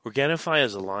Organifi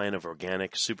is a line of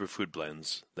organic superfood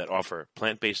blends that offer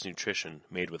plant-based nutrition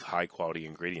made with high-quality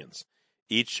ingredients.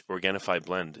 Each Organifi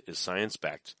blend is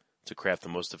science-backed to craft the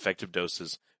most effective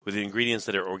doses with the ingredients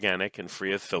that are organic and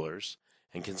free of fillers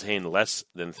and contain less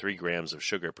than 3 grams of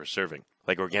sugar per serving,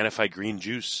 like Organifi green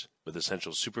juice with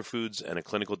essential superfoods and a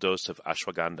clinical dose of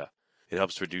ashwagandha. It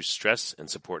helps reduce stress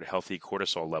and support healthy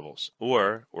cortisol levels.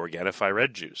 Or Organifi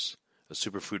red juice, a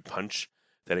superfood punch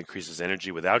that increases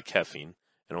energy without caffeine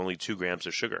and only 2 grams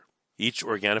of sugar. Each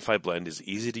Organifi blend is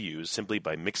easy to use simply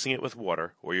by mixing it with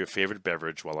water or your favorite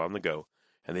beverage while on the go,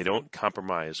 and they don't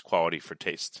compromise quality for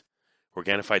taste.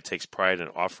 Organifi takes pride in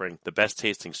offering the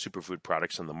best-tasting superfood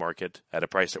products on the market at a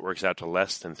price that works out to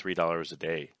less than $3 a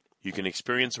day. You can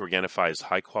experience Organifi's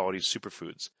high-quality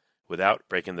superfoods without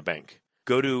breaking the bank.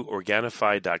 Go to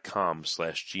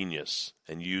Organifi.com/genius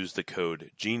and use the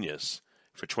code GENIUS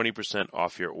for 20%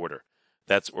 off your order.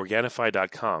 That's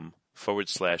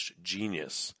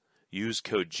Organifi.com/genius. Use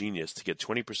code GENIUS to get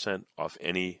 20% off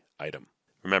any item.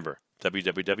 Remember,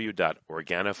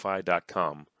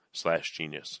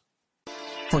 www.Organifi.com/genius.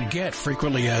 Forget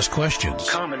frequently asked questions.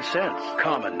 Common sense,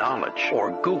 common knowledge,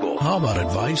 or Google. How about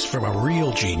advice from a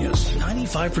real genius?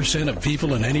 95% of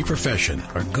people in any profession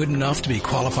are good enough to be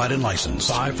qualified and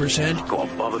licensed. 5% go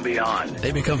above and beyond.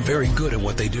 They become very good at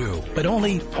what they do, but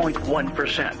only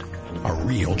 0.1% are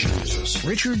real geniuses.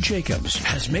 Richard Jacobs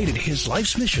has made it his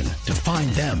life's mission to find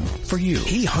them for you.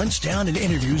 He hunts down and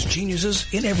interviews geniuses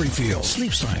in every field: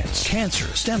 sleep science, cancer,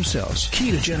 stem cells,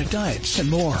 ketogenic diets, and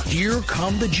more. Here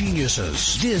come the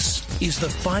geniuses. This is the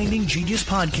Finding Genius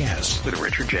Podcast with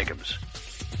Richard Jacobs.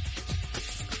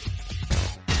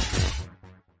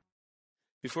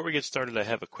 Before we get started, I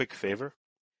have a quick favor.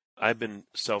 I've been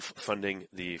self-funding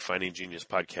the Finding Genius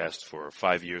podcast for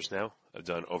 5 years now. I've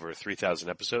done over 3,000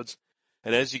 episodes.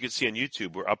 And as you can see on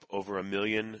YouTube, we're up over 1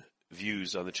 million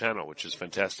views on the channel, which is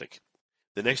fantastic.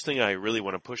 The next thing I really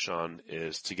want to push on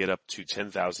is to get up to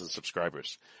 10,000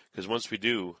 subscribers. Because once we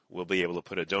do, we'll be able to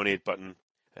put a donate button,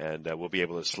 and we'll be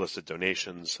able to solicit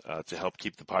donations to help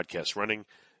keep the podcast running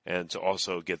and to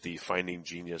also get the Finding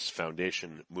Genius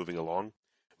Foundation moving along.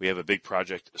 We have a big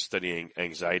project studying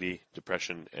anxiety,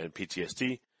 depression, and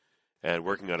PTSD, and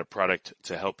working on a product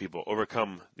to help people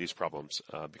overcome these problems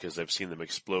because I've seen them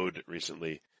explode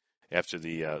recently after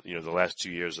the last 2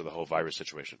 years of the whole virus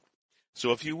situation.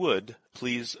 So if you would,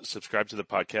 please subscribe to the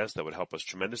podcast. That would help us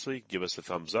tremendously. Give us a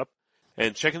thumbs up.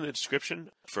 And check in the description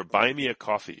for Buy Me a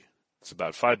Coffee. It's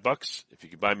about $5. If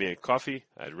you could buy me a coffee,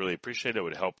 I'd really appreciate it. It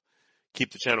would help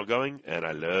keep the channel going, and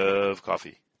I love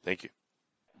coffee. Thank you.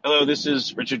 Hello, this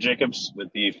is Richard Jacobs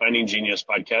with the Finding Genius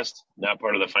podcast, now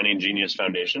part of the Finding Genius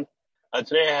Foundation.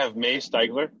 Today I have May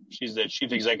Stigler. She's the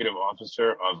Chief Executive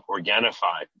Officer of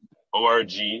Organifi,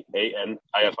 Organifi. The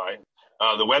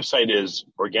website is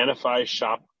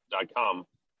OrganifiShop.com.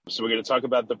 So we're going to talk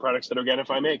about the products that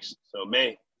Organifi makes. So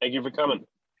May, thank you for coming.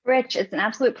 Rich, it's an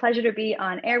absolute pleasure to be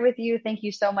on air with you. Thank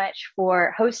you so much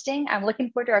for hosting. I'm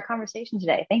looking forward to our conversation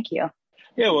today. Thank you.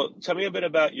 Yeah, well, tell me a bit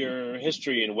about your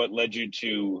history and what led you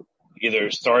to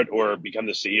either start or become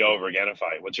the CEO of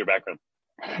Organifi. What's your background?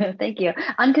 Thank you.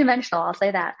 Unconventional, I'll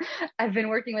say that. I've been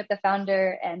working with the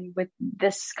founder and with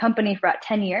this company for about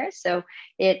 10 years. So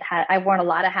I've worn a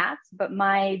lot of hats, but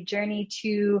my journey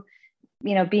to,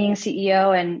 being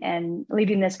CEO and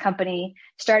leading this company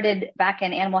started back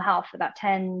in animal health about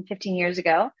 10, 15 years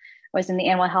ago. I was in the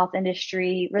animal health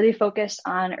industry, really focused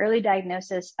on early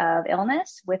diagnosis of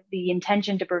illness with the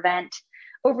intention to prevent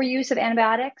overuse of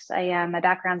antibiotics. My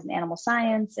background's in animal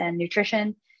science and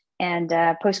nutrition. And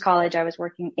post-college, I was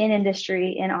working in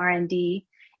industry, in R&D,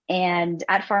 and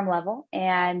at farm level,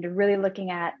 and really looking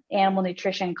at animal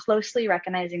nutrition closely,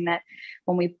 recognizing that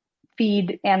when we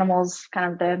feed animals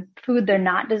kind of the food they're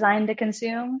not designed to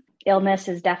consume, illness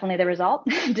is definitely the result,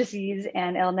 disease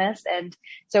and illness. And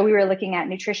so we were looking at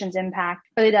nutrition's impact,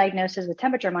 early diagnosis with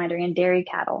temperature monitoring in dairy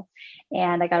cattle.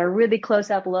 And I got a really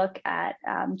close-up look at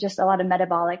just a lot of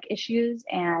metabolic issues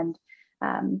and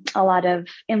a lot of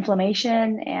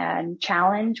inflammation and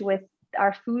challenge with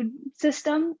our food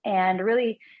system, and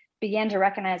really began to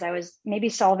recognize I was maybe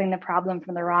solving the problem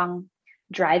from the wrong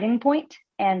driving point.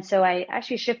 And so I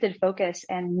actually shifted focus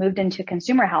and moved into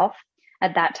consumer health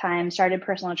at that time, started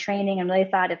personal training, and really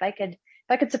thought if I could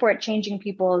support changing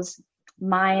people's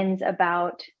minds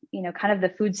about, kind of the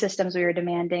food systems we were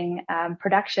demanding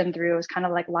production through, it was kind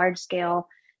of like large scale,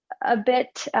 a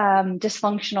bit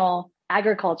dysfunctional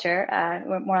agriculture,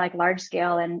 more like large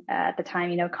scale and at the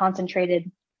time, concentrated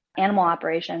animal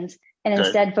operations, and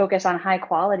instead focus on high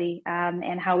quality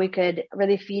and how we could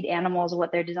really feed animals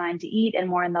what they're designed to eat and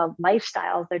more in the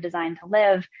lifestyles they're designed to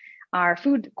live. our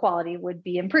food quality would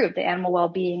be improved, the animal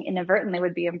well-being inadvertently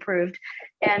would be improved.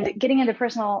 And getting into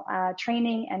personal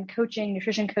training and coaching,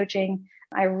 nutrition coaching,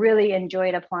 I really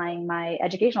enjoyed applying my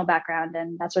educational background.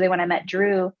 And that's really when I met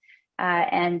Drew.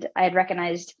 And I had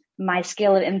recognized my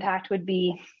scale of impact would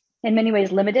be in many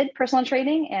ways limited personal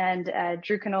training. And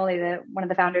Drew Canole, one of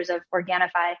the founders of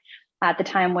Organifi at the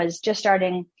time, was just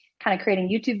starting kind of creating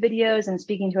YouTube videos and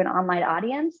speaking to an online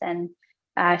audience. And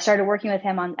I started working with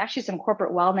him on actually some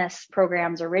corporate wellness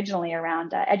programs originally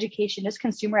around education, just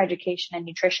consumer education and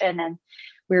nutrition. And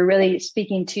we were really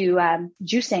speaking to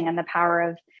juicing and the power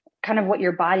of kind of what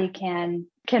your body can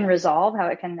resolve, how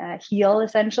it can heal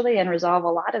essentially and resolve a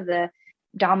lot of the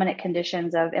dominant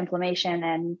conditions of inflammation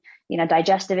and,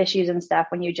 digestive issues and stuff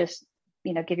when you just,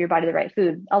 give your body the right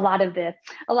food. A lot of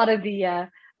the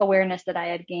awareness that I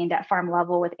had gained at farm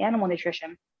level with animal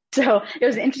nutrition. So it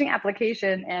was an interesting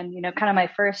application and, kind of my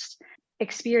first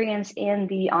experience in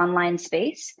the online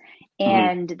space.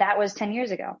 And that was 10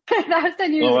 years ago. That was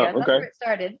 10 years ago. Okay. That's where it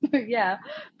started. Yeah.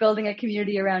 Building a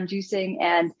community around juicing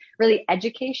and really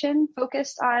education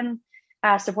focused on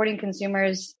supporting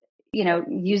consumers,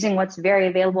 using what's very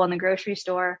available in the grocery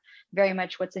store, very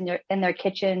much what's in their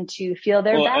kitchen to feel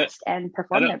their best and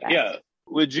perform their best. Yeah.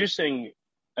 With juicing,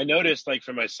 I noticed, like,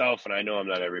 for myself, and I know I'm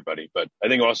not everybody, but I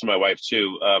think also my wife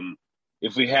too,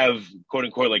 if we have quote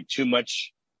unquote like too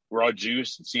much raw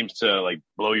juice, it seems to like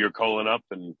blow your colon up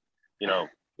and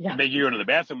make you go to the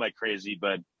bathroom like crazy,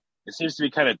 but it seems to be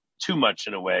kind of too much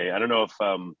in a way. I don't know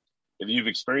if you've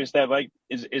experienced that. Like,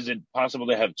 is it possible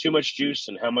to have too much juice,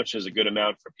 and how much is a good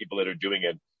amount for people that are doing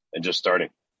it and just starting?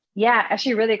 Yeah,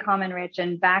 actually really common, Rich.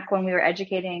 And back when we were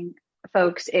educating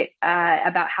folks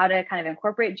about how to kind of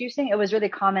incorporate juicing, it was really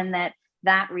common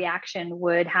that reaction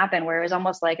would happen where it was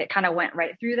almost like it kind of went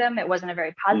right through them. It wasn't a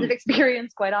very positive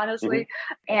experience, quite honestly.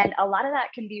 And a lot of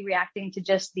that can be reacting to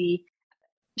just the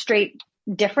straight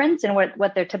difference in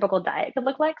what their typical diet could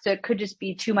look like. So it could just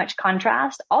be too much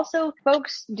contrast. Also,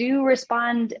 folks do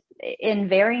respond in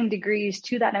varying degrees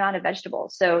to that amount of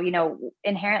vegetables. So,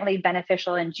 inherently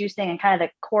beneficial in juicing, and kind of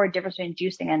the core difference between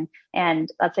juicing and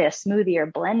let's say a smoothie or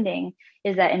blending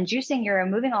is that in juicing, you're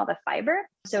removing all the fiber.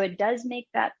 So it does make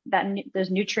those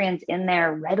nutrients in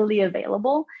there readily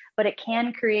available, but it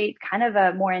can create kind of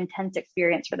a more intense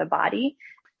experience for the body,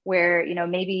 where,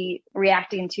 maybe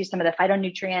reacting to some of the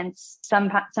phytonutrients,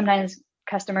 sometimes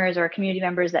customers or community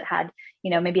members that had,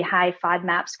 maybe high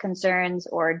FODMAPs concerns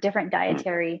or different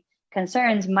dietary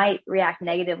concerns might react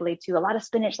negatively to a lot of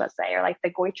spinach, let's say, or like the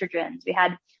goitrogens. We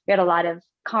had a lot of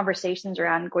conversations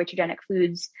around goitrogenic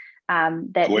foods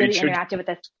that really interacted with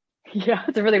us. Yeah,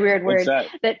 it's a really weird word. What's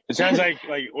that? It sounds like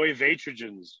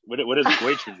oitrogens. What is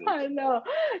goitrogen? I know.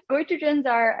 Goitrogens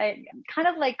are kind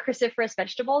of like cruciferous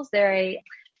vegetables. They're a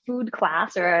food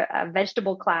class or a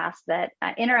vegetable class that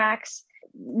interacts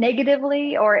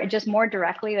negatively or just more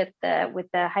directly with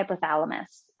the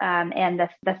hypothalamus and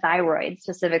the thyroid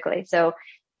specifically. So,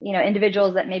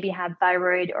 individuals that maybe have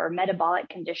thyroid or metabolic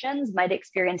conditions might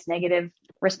experience negative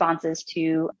responses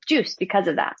to juice because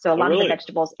of that. So a lot of the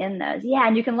vegetables in those. Yeah.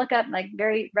 And you can look up, like,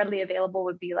 very readily available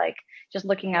would be like just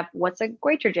looking up what's a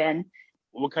goitrogen.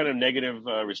 What kind of negative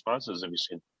responses have you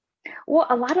seen? Well,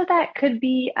 a lot of that could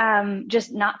be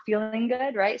just not feeling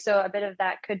good, right? So a bit of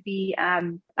that could be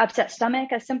upset stomach,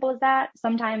 as simple as that.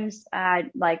 Sometimes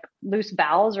like loose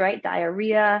bowels, right?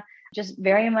 Diarrhea, just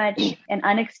very much an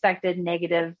unexpected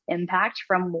negative impact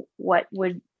from what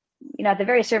would, at the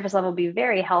very surface level, be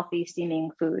very healthy seeming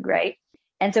food, right?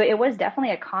 And so it was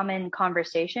definitely a common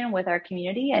conversation with our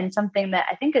community, and something that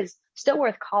I think is still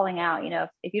worth calling out.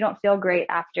 If you don't feel great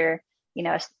after,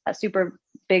 a super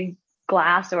big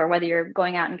glass, or whether you're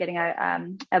going out and getting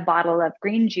a bottle of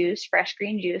green juice, fresh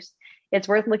green juice, it's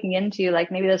worth looking into,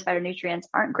 like, maybe those phytonutrients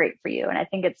aren't great for you. And I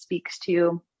think it speaks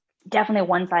to definitely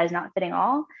one size not fitting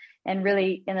all. And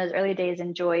really, in those early days,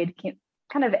 enjoyed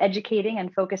kind of educating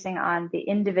and focusing on the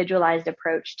individualized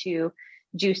approach to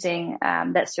juicing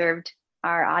that served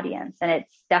our audience. And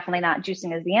it's definitely not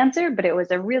juicing as the answer, but it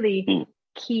was a really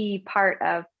key part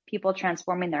of people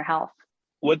transforming their health.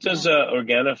 What does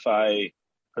Organifi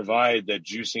provide that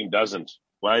juicing doesn't?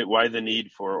 Why the need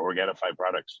for Organifi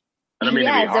products? I don't mean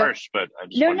to be harsh, but I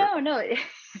just wonder. No.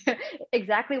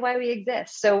 Exactly why we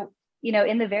exist. So,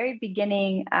 in the very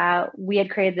beginning, we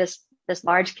had created this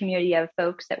large community of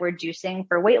folks that were juicing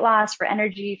for weight loss, for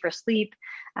energy, for sleep.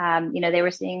 They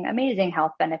were seeing amazing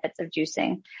health benefits of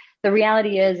juicing. The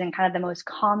reality is, and kind of the most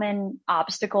common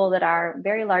obstacle that our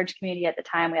very large community at the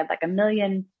time, we had like 1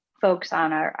 million folks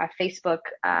on our Facebook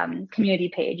community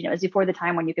page. It was before the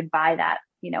time when you could buy that,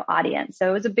 audience. So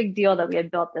it was a big deal that we had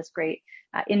built this great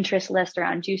interest list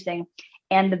around juicing.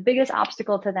 And the biggest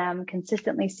obstacle to them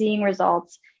consistently seeing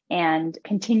results and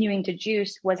continuing to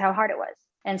juice was how hard it was.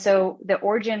 And so the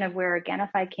origin of where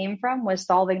Organifi came from was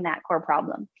solving that core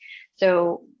problem.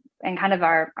 So, and kind of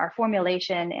our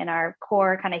formulation and our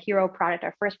core kind of hero product,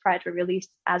 our first product we released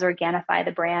as Organifi,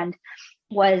 the brand,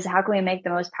 was how can we make the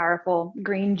most powerful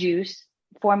green juice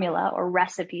formula or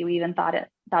recipe? We even thought it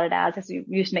as, because we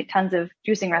used to make tons of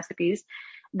juicing recipes,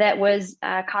 that was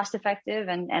cost effective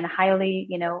and highly,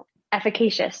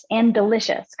 efficacious and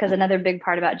delicious. Because another big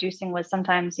part about juicing was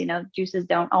sometimes, juices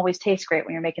don't always taste great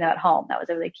when you're making them at home. That was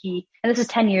a really key. And this is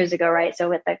 10 years ago, right? So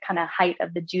with the kind of height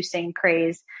of the juicing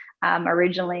craze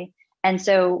originally. And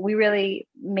so we really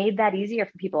made that easier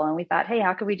for people. And we thought, hey,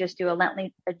 how could we just do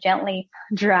a gently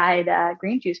dried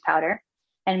green juice powder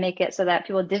and make it so that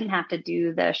people didn't have to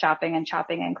do the shopping and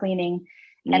chopping and cleaning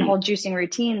and whole juicing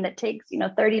routine that takes,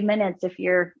 30 minutes if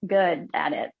you're good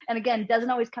at it. And again, doesn't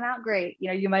always come out great.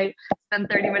 You might spend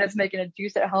 30 minutes making a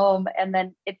juice at home and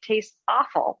then it tastes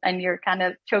awful and you're kind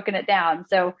of choking it down.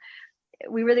 So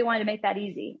we really wanted to make that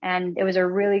easy. And it was a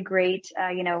really great,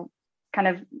 kind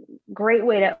of great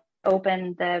way to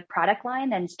open the product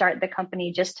line and start the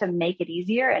company just to make it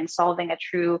easier and solving a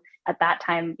true, at that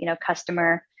time,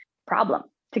 customer problem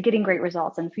to getting great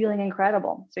results and feeling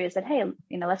incredible. So we said, hey,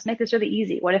 let's make this really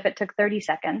easy. What if it took 30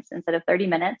 seconds instead of 30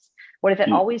 minutes? What if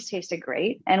it always tasted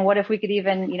great? And what if we could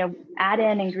even, add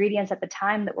in ingredients at the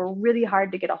time that were really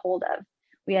hard to get a hold of?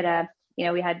 We had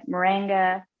we had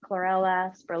moringa,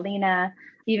 chlorella, spirulina,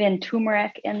 even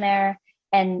turmeric in there.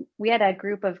 And we had a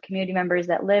group of community members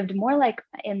that lived more like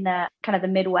in the kind of the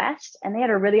Midwest, and they had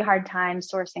a really hard time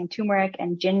sourcing turmeric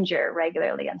and ginger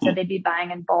regularly. And so they'd be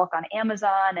buying in bulk on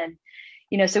Amazon. And,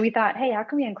 so we thought, hey, how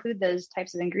can we include those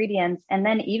types of ingredients? And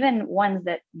then even ones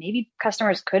that maybe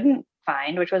customers couldn't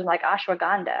find, which was like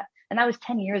ashwagandha. And that was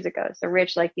 10 years ago. So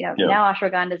Rich, now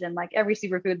ashwagandha is in like every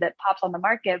superfood that pops on the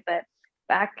market. But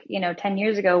back, 10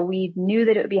 years ago, we knew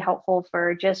that it would be helpful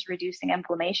for just reducing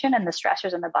inflammation and the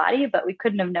stressors in the body, but we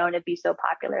couldn't have known it'd be so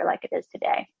popular like it is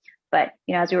today. But,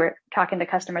 as we were talking to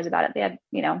customers about it, they had,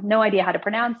 no idea how to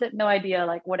pronounce it, no idea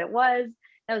like what it was.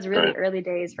 That was really early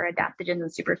days for adaptogens and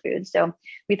superfoods. So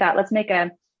we thought, let's make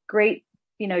a great,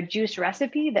 juice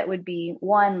recipe that would be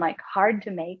one, like hard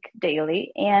to make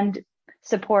daily and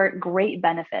support great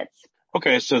benefits.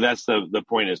 Okay, so that's the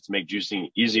point, is to make juicing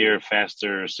easier,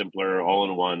 faster, simpler, all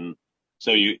in one.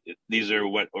 So these are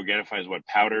what Organifi is, what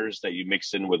powders that you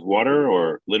mix in with water,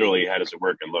 or literally how does it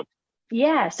work and look?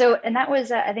 Yeah, so and that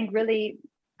was I think really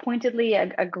pointedly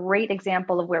a great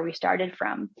example of where we started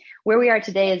from. Where we are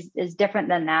today is different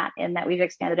than that, in that we've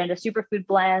expanded into superfood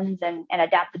blends and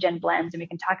adaptogen blends, and we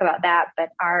can talk about that. But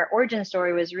our origin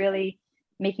story was really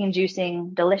making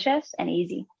juicing delicious and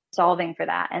easy, solving for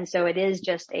that. And so it is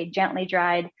just a gently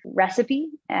dried recipe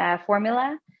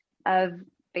formula of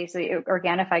basically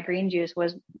Organifi green juice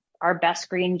was our best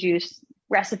green juice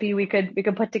recipe we could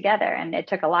put together. And it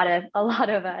took a lot of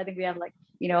I think we have like,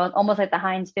 almost like the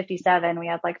Heinz 57, we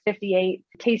had like 58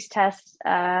 taste test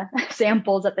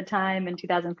samples at the time. In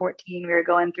 2014, we were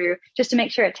going through just to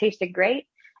make sure it tasted great,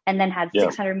 and then had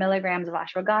 600 milligrams of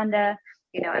ashwagandha,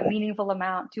 a meaningful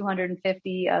amount,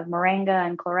 250 of moringa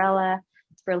and chlorella,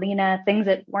 spirulina, things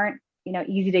that weren't,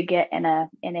 easy to get in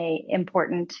a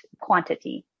important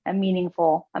quantity, a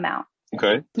meaningful amount.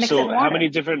 Okay. So how many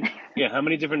different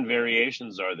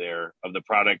variations are there of the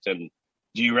product? And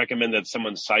do you recommend that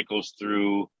someone cycles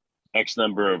through X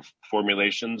number of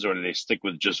formulations, or do they stick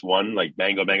with just one, like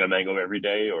mango every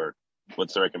day, or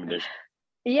what's the recommendation?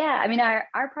 Yeah, I mean, our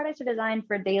products are designed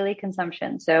for daily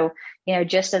consumption. So,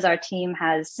 just as our team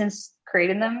has since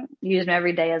created them, use them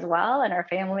every day as well, and our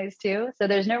families too. So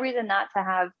there's no reason not to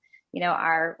have,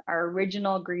 our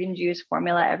original green juice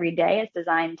formula every day. It's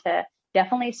designed to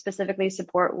definitely specifically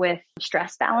support with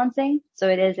stress balancing. So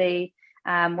it is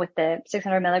with the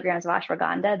 600 milligrams of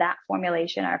ashwagandha, that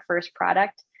formulation, our first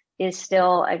product, is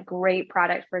still a great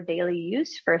product for daily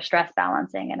use for stress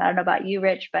balancing. And I don't know about you,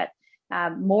 Rich, but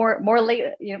more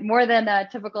than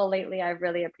typical lately, I've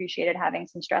really appreciated having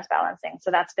some stress balancing.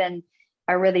 So that's been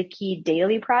a really key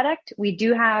daily product. We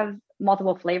do have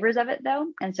multiple flavors of it though.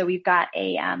 And so we've got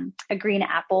a green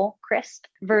apple crisp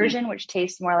version, which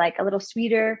tastes more like a little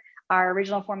sweeter. Our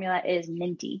original formula is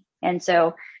minty. And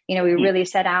so, we really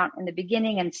set out in the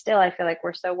beginning, and still I feel like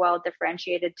we're so well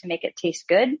differentiated to make it taste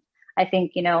good. I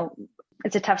think,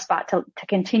 it's a tough spot to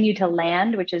continue to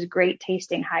land, which is great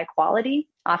tasting, high quality.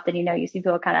 Often, you see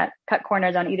people kind of cut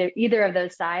corners on either of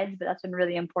those sides, but that's been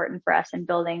really important for us in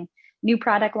building new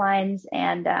product lines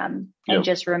and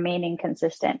just remaining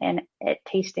consistent and it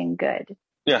tasting good.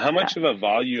 Yeah. How much of a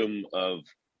volume of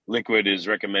liquid is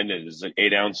recommended? Is it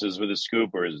 8 ounces with a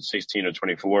scoop, or is it 16 or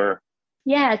 24?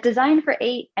 Yeah, it's designed for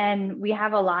 8, and we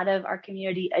have a lot of our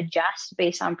community adjust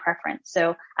based on preference.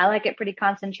 So I like it pretty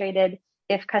concentrated.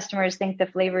 If customers think the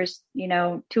flavor's,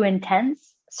 too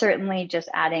intense, certainly just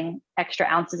adding extra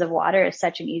ounces of water is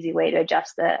such an easy way to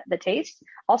adjust the taste.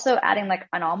 Also, adding like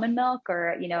an almond milk or,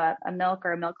 a milk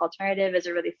or a milk alternative is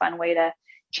a really fun way to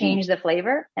change the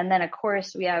flavor. And then, of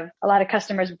course, we have a lot of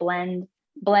customers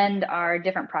blend our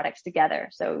different products together.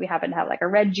 So we happen to have like a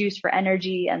red juice for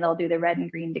energy, and they'll do the red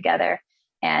and green together.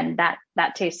 And that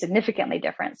tastes significantly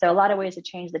different. So a lot of ways to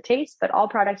change the taste, but all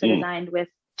products are designed with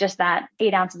just that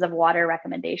 8 ounces of water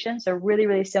recommendation. So really,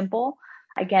 really simple.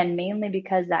 Again, mainly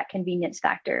because that convenience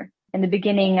factor. In the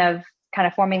beginning of kind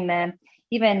of forming the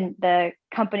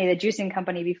juicing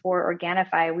company before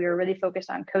Organifi, we were really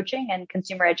focused on coaching and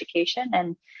consumer education.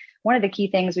 And one of the key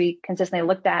things we consistently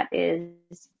looked at is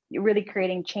really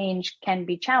creating change can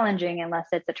be challenging unless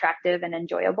it's attractive and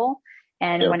enjoyable.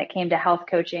 And when it came to health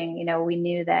coaching, we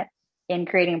knew that in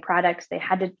creating products, they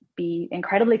had to be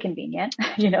incredibly convenient,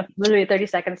 literally 30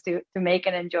 seconds to make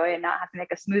and enjoy and not have to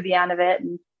make a smoothie out of it.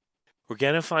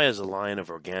 Organifi is a line of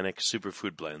organic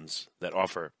superfood blends that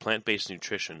offer plant-based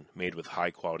nutrition made with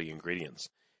high-quality ingredients.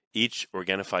 Each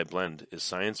Organifi blend is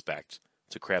science-backed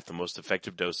to craft the most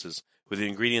effective doses with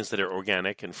ingredients that are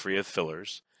organic and free of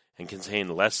fillers and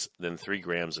contain less than 3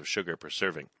 grams of sugar per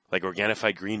serving, like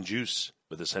Organifi Green Juice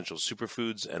with essential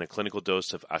superfoods and a clinical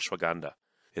dose of ashwagandha.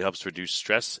 It helps reduce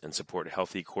stress and support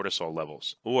healthy cortisol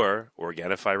levels. Or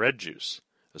Organifi Red Juice,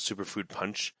 a superfood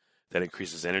punch that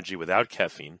increases energy without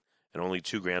caffeine and only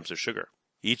 2 grams of sugar.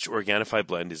 Each Organifi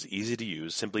blend is easy to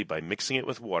use simply by mixing it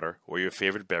with water or your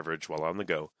favorite beverage while on the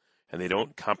go, and they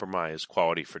don't compromise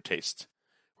quality for taste.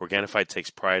 Organifi takes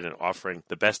pride in offering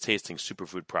the best-tasting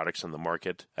superfood products on the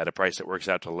market at a price that works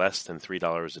out to less than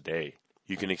 $3 a day.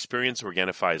 You can experience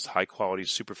Organifi's high-quality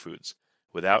superfoods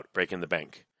without breaking the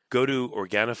bank. Go to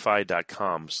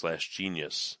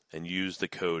Organifi.com/genius and use the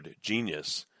code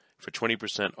GENIUS for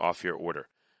 20% off your order.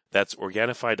 That's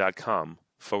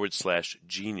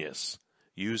Organifi.com/genius.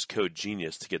 Use code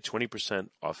GENIUS to get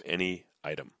 20% off any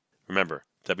item. Remember,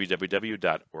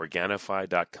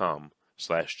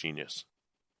 www.Organifi.com/genius.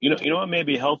 You know what may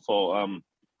be helpful?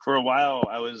 For a while,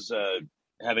 I was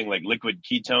having like liquid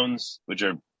ketones, which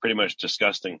are pretty much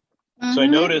disgusting. Mm-hmm. So I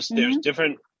noticed there's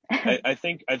different. I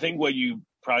think what you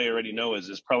probably already know is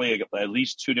there's probably at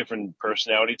least 2 different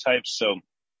personality types. So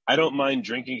I don't mind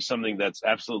drinking something that's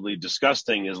absolutely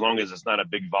disgusting as long as it's not a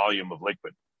big volume of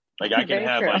liquid. Like I can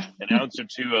have like an ounce or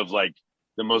 2 of like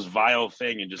the most vile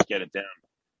thing and just get it down.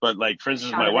 But like, for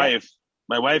instance,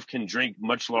 my wife can drink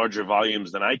much larger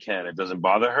volumes than I can. It doesn't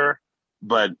bother her,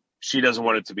 but she doesn't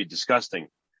want it to be disgusting.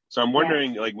 So I'm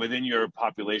wondering, like within your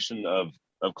population of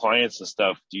clients and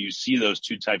stuff, do you see those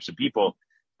 2 types of people?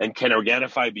 And can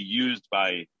Organifi be used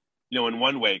by, in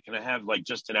one way? Can I have like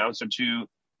just an ounce or 2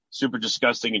 super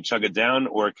disgusting and chug it down?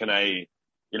 Or can I,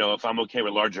 if I'm okay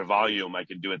with larger volume, I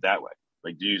can do it that way?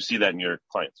 Like, do you see that in your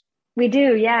clients? We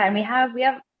do, yeah. And we have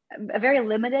a very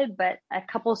limited, but a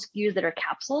couple SKUs that are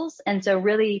capsules. And so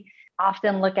really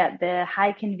often look at the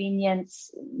high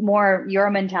convenience, more your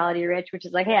mentality, Rich, which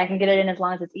is like, hey, I can get it in as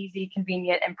long as it's easy,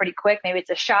 convenient, and pretty quick. Maybe it's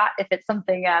a shot if it's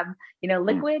something,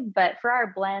 liquid. But for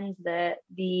our blends, the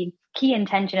key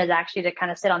intention is actually to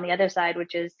kind of sit on the other side,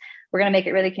 which is we're going to make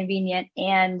it really convenient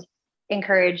and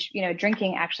encourage,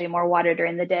 drinking actually more water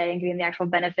during the day and getting the actual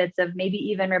benefits of maybe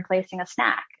even replacing a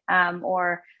snack,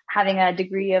 or having a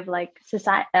degree of like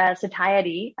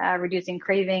satiety, reducing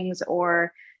cravings,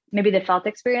 or maybe the felt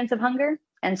experience of hunger.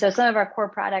 And so some of our core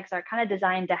products are kind of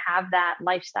designed to have that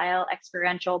lifestyle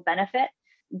experiential benefit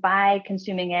by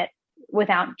consuming it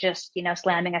without just,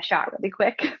 slamming a shot really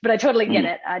quick. But I totally get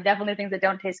it. Definitely things that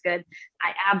don't taste good.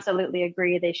 I absolutely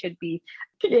agree. They should be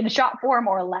in shot form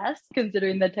or less,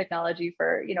 considering the technology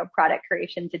for, product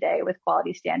creation today with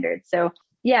quality standards. So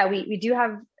yeah, we do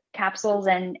have capsules,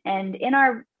 and in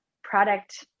our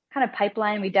product kind of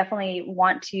pipeline, we definitely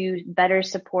want to better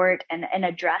support and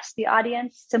address the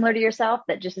audience similar to yourself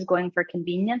that just is going for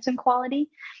convenience and quality.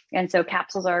 And so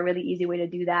capsules are a really easy way to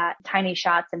do that. Tiny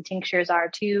shots and tinctures are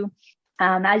too.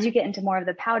 As you get into more of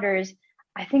the powders,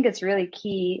 I think it's really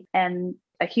key, and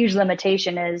a huge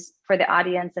limitation is for the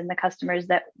audience and the customers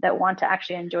that want to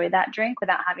actually enjoy that drink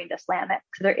without having to slam it.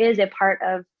 So there is a part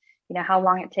of how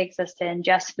long it takes us to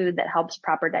ingest food that helps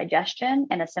proper digestion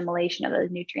and assimilation of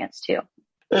those nutrients too.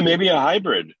 And maybe a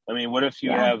hybrid. I mean, what if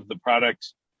you have the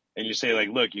product and you say like,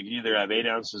 look, you can either have 8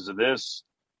 ounces of this,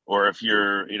 or if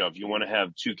you're, if you want to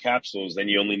have 2 capsules, then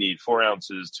you only need 4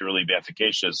 ounces to really be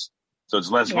efficacious. So it's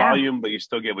less volume, but you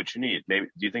still get what you need. Maybe,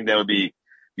 do you think that would be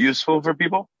useful for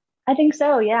people? I think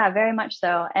so. Yeah, very much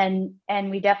so. And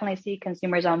we definitely see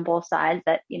consumers on both sides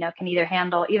that, can either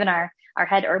handle, even our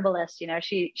head herbalist,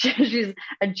 she's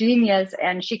a genius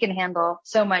and she can handle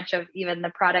so much of even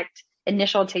the product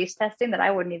initial taste testing that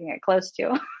I wouldn't even get close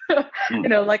to.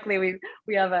 Luckily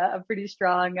we have a pretty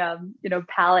strong,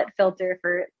 palate filter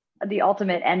for the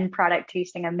ultimate end product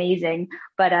tasting amazing.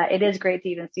 But it is great to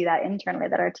even see that internally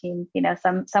that our team,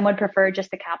 some would prefer just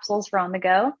the capsules for on the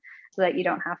go so that you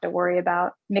don't have to worry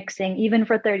about mixing even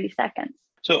for 30 seconds.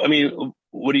 So,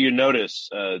 what do you notice?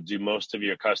 Do most of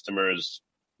your customers,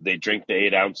 they drink the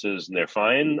 8 ounces and they're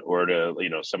fine? Or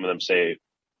some of them say,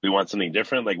 we want something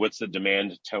different? Like, what's the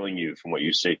demand telling you from what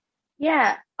you see?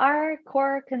 Yeah, our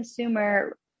core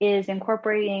consumer is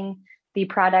incorporating the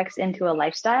products into a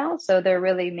lifestyle. So they're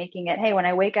really making it, hey, when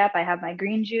I wake up, I have my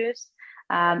green juice.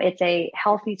 It's a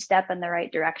healthy step in the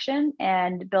right direction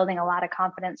and building a lot of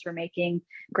confidence for making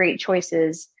great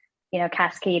choices,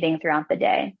 cascading throughout the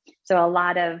day. So a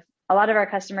lot of our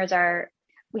customers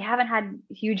we haven't had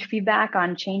huge feedback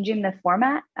on changing the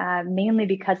format, mainly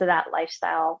because of that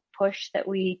lifestyle push that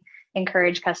we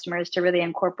encourage customers to really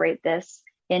incorporate this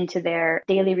into their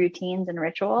daily routines and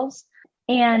rituals.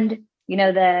 And,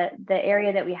 the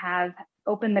area that we have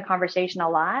opened the conversation a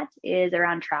lot is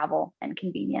around travel and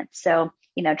convenience. So,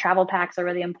 travel packs are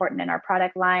really important in our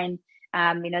product line.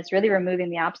 It's really removing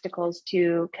the obstacles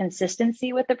to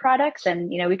consistency with the products. And,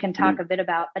 we can talk a bit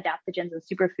about adaptogens and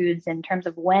superfoods in terms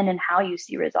of when and how you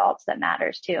see results that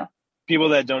matters too. People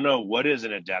that don't know, what is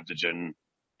an adaptogen?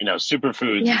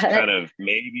 Superfoods is kind of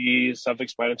maybe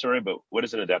self-explanatory, but what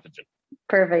is an adaptogen?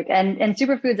 Perfect. And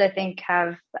superfoods, I think,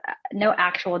 have no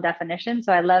actual definition.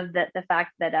 So I love the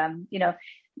fact that,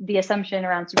 the assumption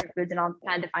around superfoods, and I'll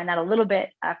kind of define that a little bit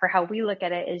for how we look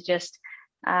at it, is just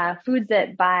foods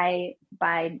that by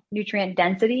nutrient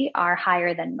density are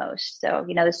higher than most. So,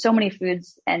 there's so many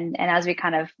foods, and as we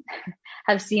kind of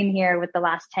have seen here with the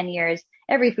last 10 years,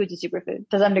 every food's a superfood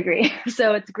to some degree.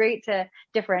 So it's great to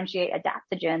differentiate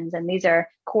adaptogens, and these are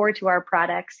core to our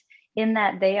products in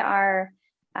that they are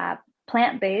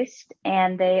plant-based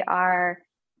and they are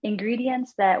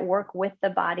ingredients that work with the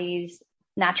body's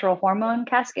natural hormone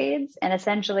cascades and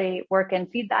essentially work in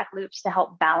feedback loops to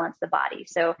help balance the body.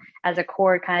 So as a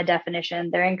core kind of definition,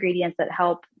 they're ingredients that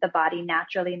help the body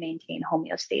naturally maintain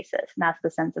homeostasis. And that's the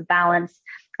sense of balance,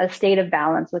 a state of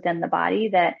balance within the body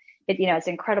that it's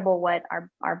incredible what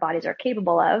our bodies are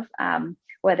capable of,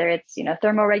 whether it's,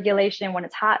 thermoregulation when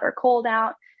it's hot or cold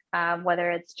out, whether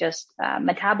it's just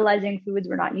metabolizing foods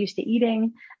we're not used to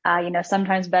eating,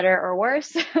 sometimes better or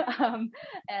worse,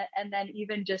 and then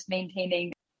even just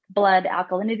maintaining blood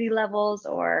alkalinity levels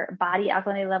or body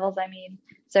alkalinity levels,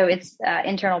 So it's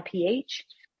internal pH.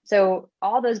 So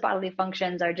all those bodily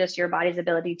functions are just your body's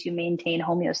ability to maintain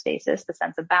homeostasis, the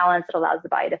sense of balance that allows the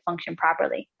body to function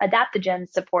properly. Adaptogens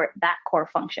support that core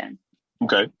function.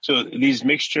 Okay. So these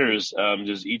mixtures,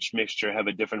 does each mixture have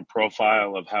a different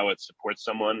profile of how it supports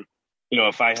someone?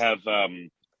 If I have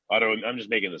I'm just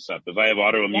making this up. If I have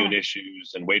autoimmune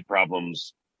issues and weight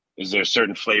problems, is there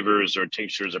certain flavors or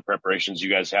tinctures or preparations you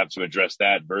guys have to address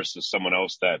that versus someone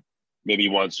else that maybe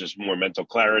wants just more mental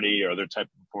clarity or other type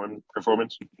of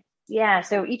performance? Yeah.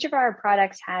 So each of our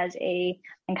products has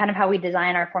and kind of how we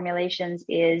design our formulations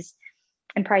is,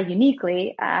 and probably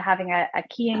uniquely, having a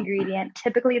key ingredient,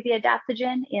 typically the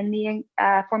adaptogen in the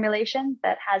formulation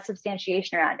that has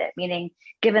substantiation around it, meaning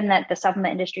given that the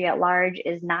supplement industry at large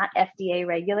is not FDA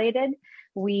regulated,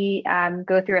 we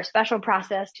go through a special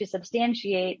process to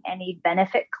substantiate any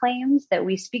benefit claims that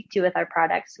we speak to with our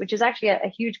products, which is actually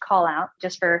a huge call out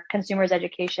just for consumers'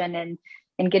 education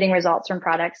and getting results from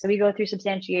products. So we go through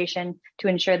substantiation to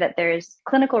ensure that there's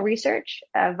clinical research,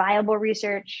 viable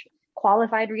research,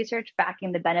 qualified research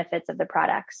backing the benefits of the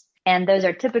products. And those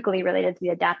are typically related to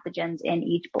the adaptogens in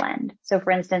each blend. So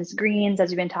for instance, greens, as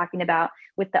we've been talking about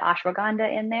with the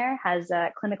ashwagandha in there, has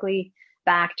clinically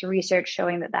backed research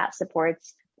showing that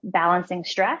supports balancing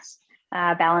stress,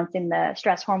 balancing the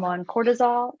stress hormone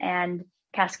cortisol, and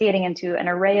cascading into an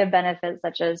array of benefits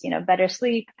such as, better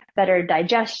sleep, better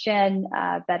digestion,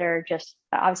 better just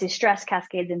obviously stress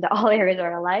cascades into all areas of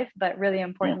our life, but really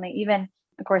importantly, even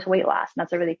of course, weight loss. And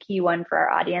that's a really key one for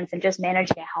our audience, and just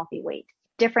managing a healthy weight.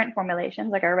 Different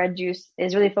formulations, like our red juice,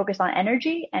 is really focused on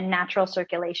energy and natural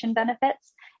circulation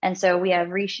benefits. And so we have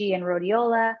reishi and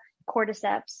rhodiola,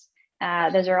 cordyceps.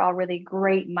 Those are all really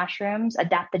great mushrooms,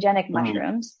 adaptogenic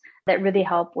mushrooms that really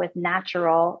help with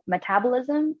natural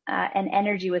metabolism and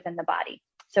energy within the body.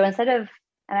 So instead of,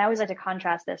 and I always like to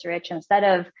contrast this, Rich, instead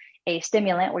of a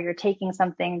stimulant where you're taking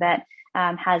something that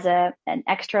has an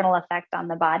external effect on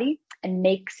the body, and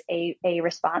makes a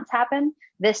response happen.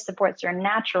 This supports your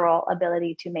natural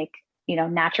ability to make,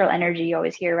 natural energy. You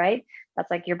always hear, right? That's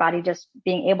like your body just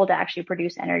being able to actually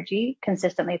produce energy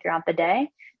consistently throughout the day,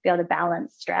 be able to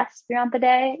balance stress throughout the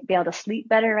day, be able to sleep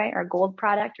better, right? Our Gold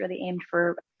product really aimed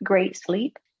for great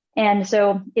sleep. And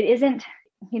so it isn't,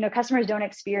 customers don't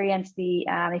experience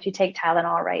if you take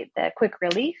Tylenol, right, the quick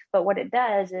relief, but what it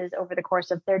does is over the course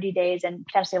of 30 days and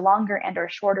potentially longer and or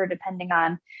shorter, depending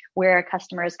on where a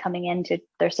customer is coming into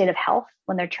their state of health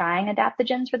when they're trying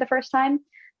adaptogens for the first time.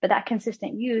 But that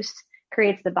consistent use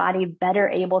creates the body better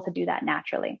able to do that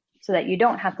naturally, so that you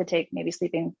don't have to take maybe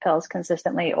sleeping pills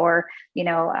consistently or,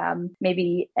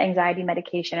 maybe anxiety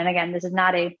medication. And again, this is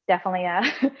not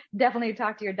definitely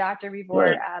talk to your doctor before,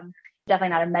 right. Definitely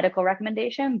not a medical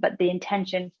recommendation, but the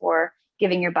intention for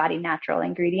giving your body natural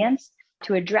ingredients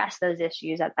to address those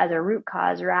issues as a root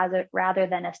cause rather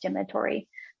than a stimulatory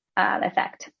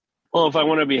effect. Well, if I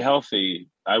want to be healthy,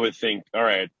 I would think, all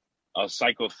right, I'll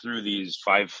cycle through these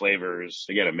 5 flavors.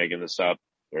 Again, I'm making this up.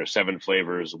 There are 7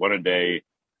 flavors, one a day.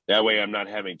 That way I'm not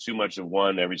having too much of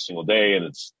one every single day. And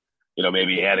it's,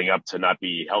 maybe adding up to not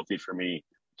be healthy for me.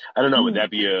 I don't know. Would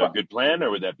that be a good plan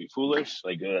or would that be foolish?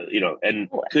 And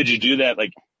could you do that?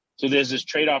 So there's this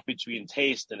trade-off between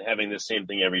taste and having the same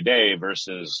thing every day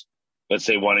versus, let's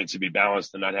say, wanting to be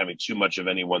balanced and not having too much of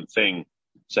any one thing.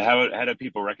 So how do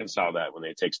people reconcile that when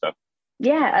they take stuff?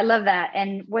 Yeah, I love that.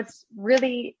 And what's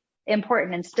really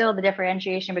important and still the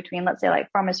differentiation between, let's say, like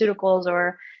pharmaceuticals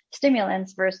or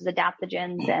stimulants versus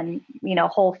adaptogens and,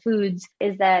 whole foods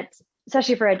is that,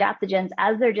 especially for adaptogens,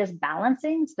 as they're just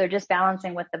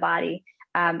balancing with the body.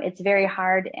 It's very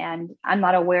hard, and I'm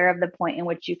not aware of the point in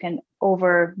which you can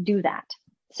overdo that.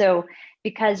 So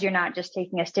because you're not just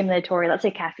taking a stimulatory, let's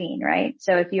say caffeine, right?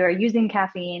 So if you are using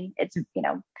caffeine, it's,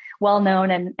 well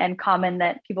known and common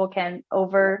that people can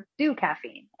overdo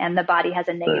caffeine, and the body has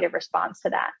a negative response to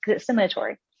that because it's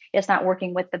stimulatory. It's not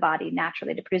working with the body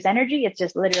naturally to produce energy. It's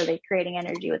just literally creating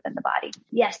energy within the body.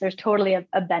 Yes, there's totally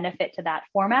a benefit to that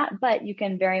format, but you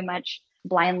can very much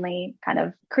blindly kind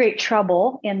of create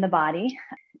trouble in the body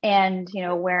and,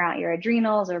 wear out your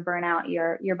adrenals or burn out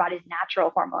your body's natural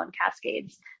hormone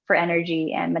cascades for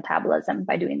energy and metabolism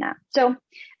by doing that. So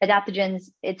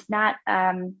adaptogens,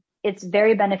 it's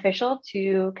very beneficial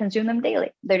to consume them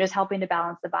daily. They're just helping to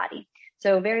balance the body.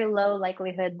 So very low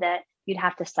likelihood that you'd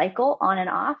have to cycle on and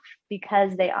off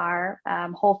because they are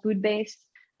whole food based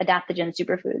adaptogen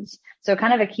superfoods. So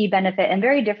kind of a key benefit and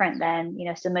very different than,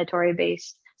 stimulatory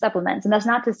based supplements. And that's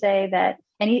not to say that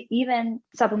even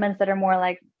supplements that are more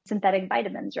like synthetic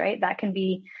vitamins, right? That can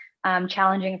be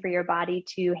challenging for your body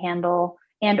to handle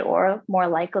and or more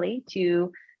likely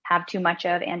to have too much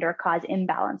of and or cause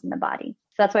imbalance in the body.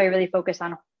 So that's why I really focus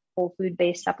on whole food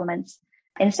based supplements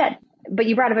instead. But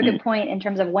you brought up a good point in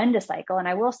terms of when to cycle. And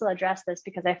I will still address this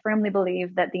because I firmly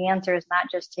believe that the answer is not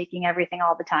just taking everything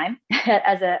all the time.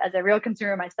 As a real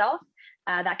consumer myself,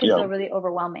 that can feel really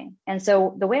overwhelming. And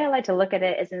so the way I like to look at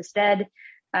it is instead,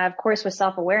 of course, with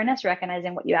self-awareness,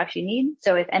 recognizing what you actually need.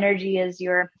 So if energy is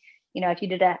your, if you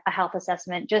did a health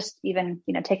assessment, just even,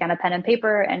 take on a pen and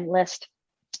paper and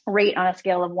rate on a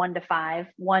scale of 1 to 5,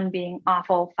 1 being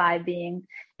awful, 5 being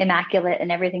immaculate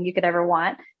and everything you could ever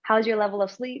want. How's your level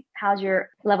of sleep? How's your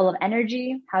level of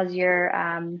energy? How's your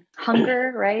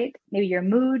hunger, right? Maybe your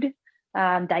mood,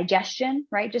 digestion,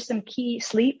 right? Just some key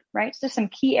sleep, right? Just some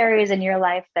key areas in your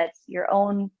life that's your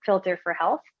own filter for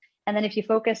health. And then if you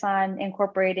focus on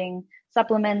incorporating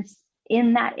supplements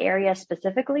in that area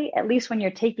specifically, at least when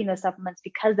you're taking those supplements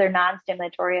because they're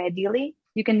non-stimulatory, ideally,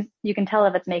 you can tell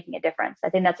if it's making a difference. I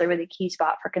think that's a really key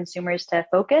spot for consumers to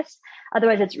focus.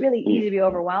 Otherwise, it's really easy to be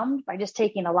overwhelmed by just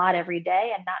taking a lot every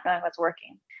day and not knowing what's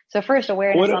working. So first,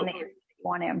 awareness on the areas you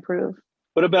want to improve.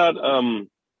 What about,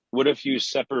 what if you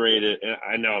separate it? And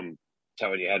I know I'm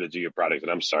telling you how to do your product,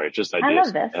 and I'm sorry, it's just ideas. I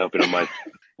love this. I hope you don't mind.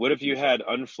 What if you had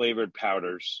unflavored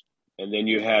powders and then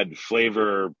you had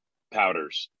flavor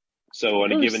powders? So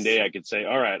on a given day, I could say,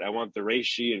 all right, I want the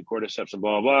reishi and cordyceps and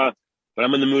blah, blah, blah, but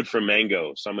I'm in the mood for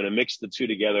mango. So I'm going to mix the two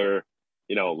together,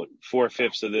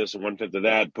 4/5 of this and 1/5 of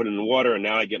that, put it in the water, and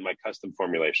now I get my custom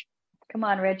formulation. Come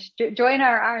on, Rich, join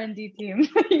our R&D team.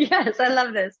 Yes, I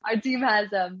love this. Our team has,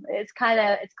 it's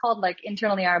called like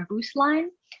internally our boost line.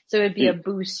 So it'd be a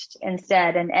boost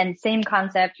instead. And same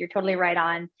concept. You're totally right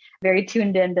on. Very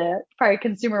tuned into probably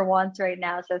consumer wants right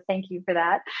now. So thank you for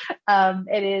that.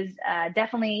 It is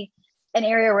definitely an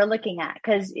area we're looking at,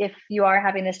 because if you are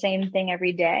having the same thing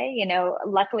every day,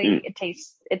 luckily it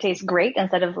tastes great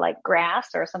instead of like grass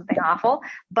or something awful,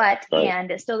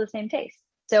 and it's still the same taste.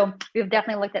 So we've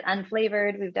definitely looked at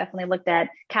unflavored. We've definitely looked at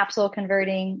capsule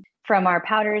converting from our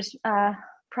powders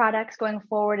products going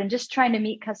forward and just trying to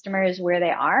meet customers where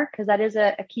they are, because that is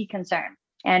a key concern.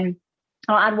 And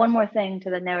I'll add one more thing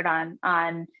to the note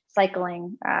on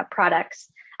cycling products.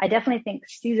 I definitely think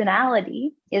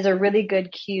seasonality is a really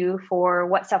good cue for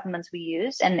what supplements we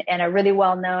use. And a really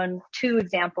well-known 2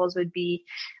 examples would be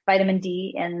vitamin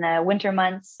D in the winter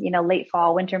months, late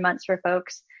fall, winter months for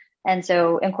folks. And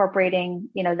so incorporating,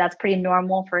 that's pretty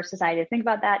normal for society to think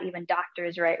about that. Even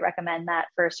doctors, right, recommend that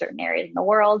for certain areas in the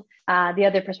world. The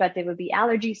other perspective would be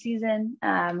allergy season,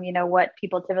 what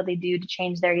people typically do to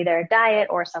change their either diet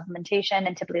or supplementation.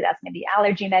 And typically that's maybe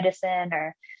allergy medicine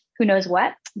or who knows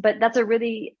what. But that's a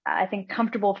really, I think,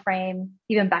 comfortable frame,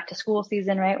 even back to school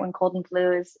season, right, when cold and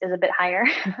flu is a bit higher.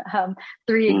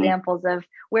 3 examples of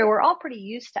where we're all pretty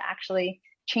used to actually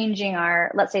changing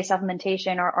our, let's say,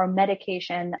 supplementation or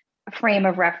medication frame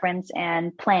of reference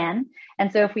and plan.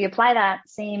 And so if we apply that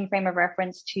same frame of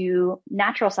reference to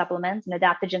natural supplements and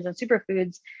adaptogens and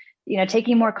superfoods,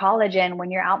 taking more collagen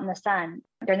when you're out in the sun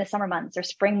during the summer months or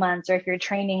spring months, or if you're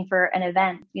training for an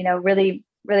event, really,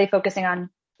 really focusing on,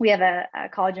 we have a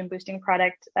collagen boosting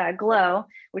product, Glow,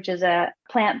 which is a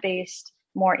plant-based,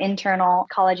 more internal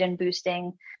collagen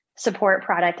boosting support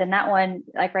product. And that one,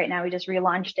 like right now, we just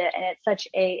relaunched it. And it's such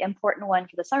a important one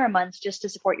for the summer months, just to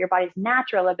support your body's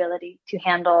natural ability to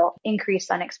handle increased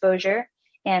sun exposure.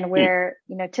 And where,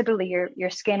 typically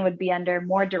your skin would be under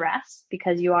more duress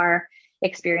because you are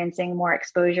experiencing more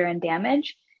exposure and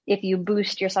damage. If you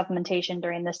boost your supplementation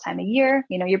during this time of year,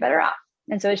 you're better off.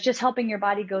 And so it's just helping your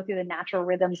body go through the natural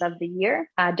rhythms of the year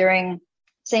during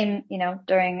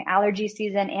allergy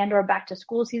season and or back to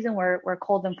school season where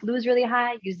cold and flu is really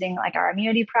high, using like our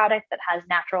immunity product that has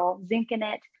natural zinc in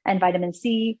it and vitamin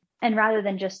C. And rather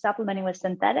than just supplementing with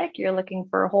synthetic, you're looking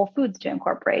for whole foods to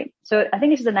incorporate. So I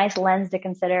think it's just a nice lens to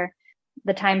consider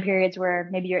the time periods where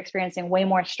maybe you're experiencing way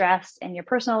more stress in your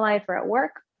personal life or at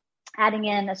work, adding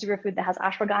in a superfood that has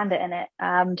ashwagandha in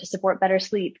it to support better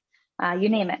sleep, you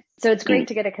name it. So it's great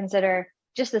to get to consider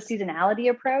just the seasonality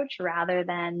approach rather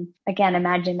than, again,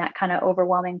 imagine that kind of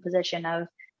overwhelming position of,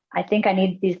 I think I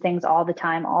need these things all the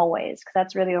time, always, because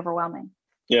that's really overwhelming.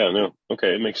 Yeah, no.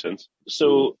 Okay. It makes sense.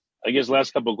 So I guess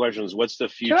last couple of questions, what's the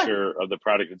future of the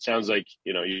product? It sounds like,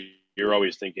 you're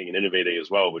always thinking and innovating as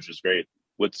well, which is great.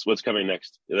 What's coming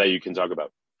next that you can talk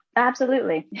about?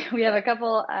 Absolutely. We have a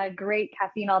couple great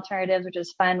caffeine alternatives, which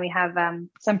is fun. We have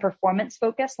some performance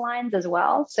focused lines as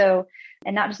well. So,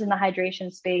 and not just in the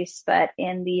hydration space, but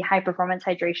in the high performance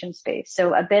hydration space.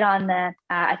 So a bit on the,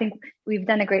 I think we've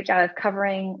done a great job of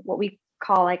covering what we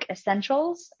call like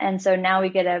essentials. And so now we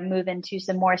get to move into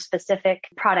some more specific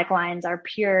product lines. Our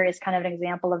Pure is kind of an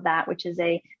example of that, which is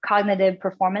a cognitive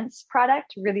performance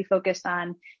product, really focused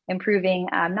on improving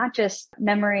not just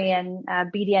memory and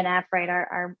BDNF, right,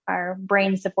 our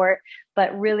brain support,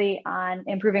 but really on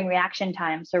improving reaction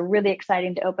time. So really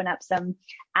exciting to open up some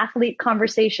athlete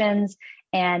conversations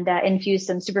and infuse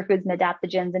some superfoods and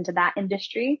adaptogens into that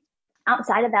industry.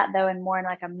 Outside of that, though, and more in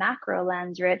like a macro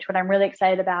lens, Rich, what I'm really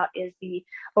excited about is the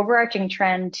overarching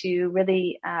trend to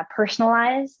really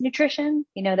personalize nutrition.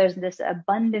 There's this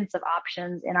abundance of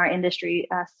options in our industry,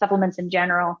 supplements in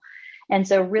general. And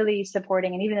so really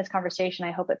supporting, and even this conversation,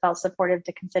 I hope it felt supportive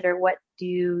to consider, what do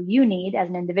you need as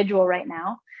an individual right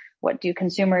now? What do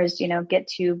consumers, get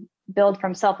to build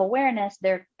from self-awareness,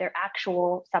 their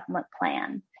actual supplement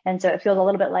plan? And so it feels a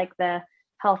little bit like the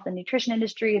health and nutrition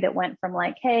industry that went from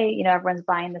like, hey, everyone's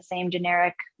buying the same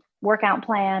generic workout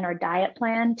plan or diet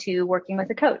plan, to working with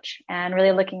a coach and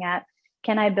really looking at,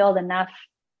 can I build enough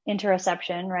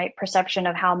interoception, right? Perception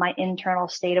of how my internal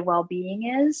state of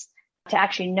well-being is to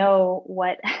actually know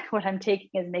what I'm taking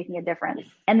is making a difference,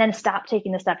 and then stop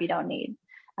taking the stuff you don't need.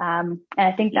 And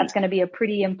I think that's going to be a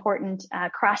pretty important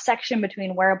cross section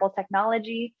between wearable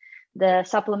technology, the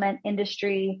supplement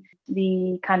industry,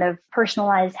 the kind of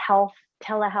personalized health,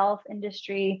 telehealth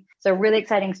industry. So really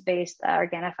exciting space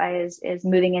Organifi is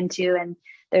moving into. And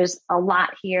there's a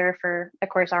lot here for, of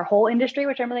course, our whole industry,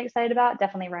 which I'm really excited about.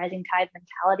 Definitely rising tide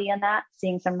mentality in that,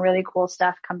 seeing some really cool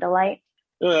stuff come to light.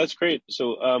 Oh, that's great.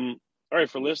 So, all right,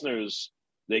 for listeners,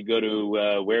 they go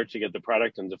to where to get the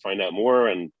product and to find out more.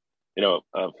 And,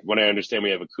 when I understand,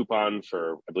 we have a coupon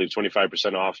for, I believe,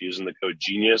 25% off using the code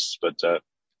GENIUS. But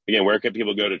again, where can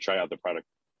people go to try out the product?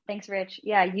 Thanks, Rich.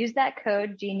 Yeah, use that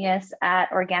code GENIUS at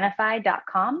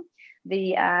Organifi.com.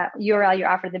 The URL you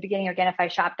offered at the beginning,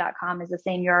 OrganifiShop.com, is the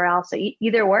same URL. So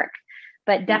either work,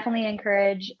 but definitely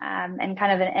encourage and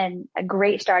kind of a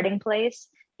great starting place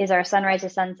is our Sunrise to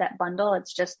Sunset bundle.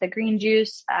 It's just the green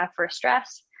juice for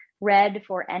stress, red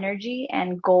for energy,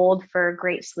 and gold for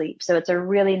great sleep. So it's a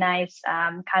really nice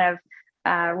kind of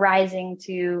rising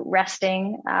to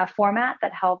resting format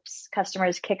that helps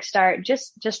customers kickstart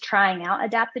just trying out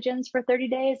adaptogens for 30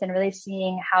 days and really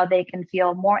seeing how they can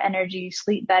feel more energy,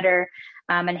 sleep better,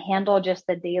 and handle just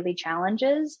the daily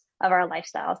challenges of our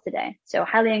lifestyles today. So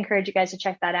highly encourage you guys to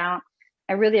check that out.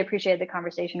 I really appreciate the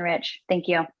conversation, Rich. Thank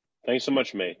you. Thanks so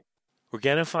much, May.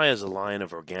 Organifi is a line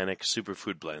of organic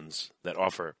superfood blends that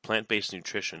offer plant-based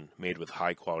nutrition made with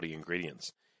high-quality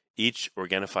ingredients. Each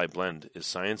Organifi blend is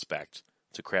science-backed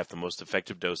to craft the most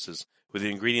effective doses with the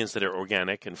ingredients that are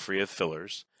organic and free of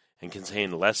fillers and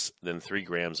contain less than 3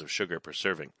 grams of sugar per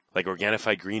serving, like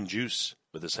Organifi green juice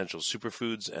with essential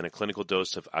superfoods and a clinical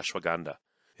dose of ashwagandha.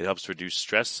 It helps reduce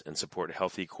stress and support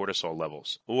healthy cortisol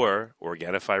levels. Or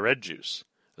Organifi red juice,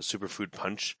 a superfood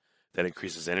punch that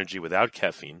increases energy without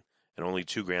caffeine and only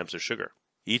 2 grams of sugar.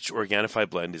 Each Organifi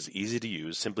blend is easy to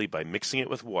use simply by mixing it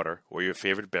with water or your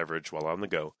favorite beverage while on the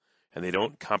go, and they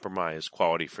don't compromise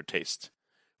quality for taste.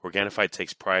 Organifi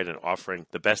takes pride in offering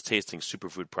the best-tasting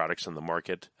superfood products on the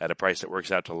market at a price that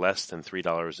works out to less than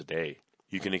 $3 a day.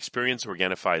 You can experience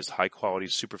Organifi's high-quality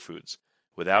superfoods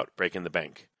without breaking the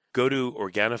bank. Go to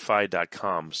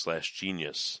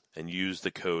Organifi.com/genius and use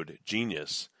the code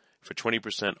GENIUS for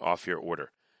 20% off your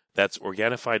order. That's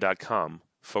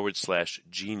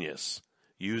Organifi.com/genius.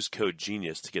 Use code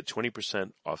GENIUS to get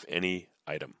 20% off any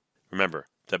item. Remember,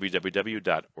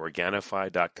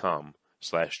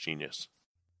 www.Organifi.com/genius.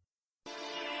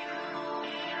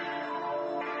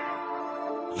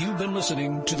 You've been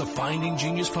listening to the Finding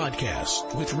Genius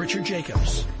podcast with Richard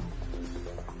Jacobs.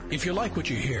 If you like what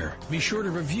you hear, be sure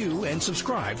to review and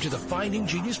subscribe to the Finding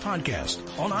Genius podcast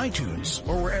on iTunes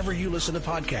or wherever you listen to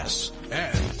podcasts.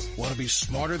 And want to be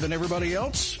smarter than everybody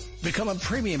else? Become a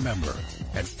premium member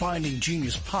at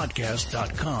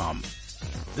FindingGeniusPodcast.com.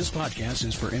 This podcast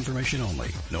is for information only.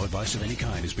 No advice of any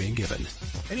kind is being given.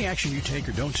 Any action you take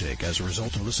or don't take as a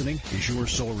result of listening is your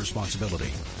sole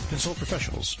responsibility. Consult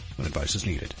professionals when advice is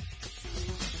needed.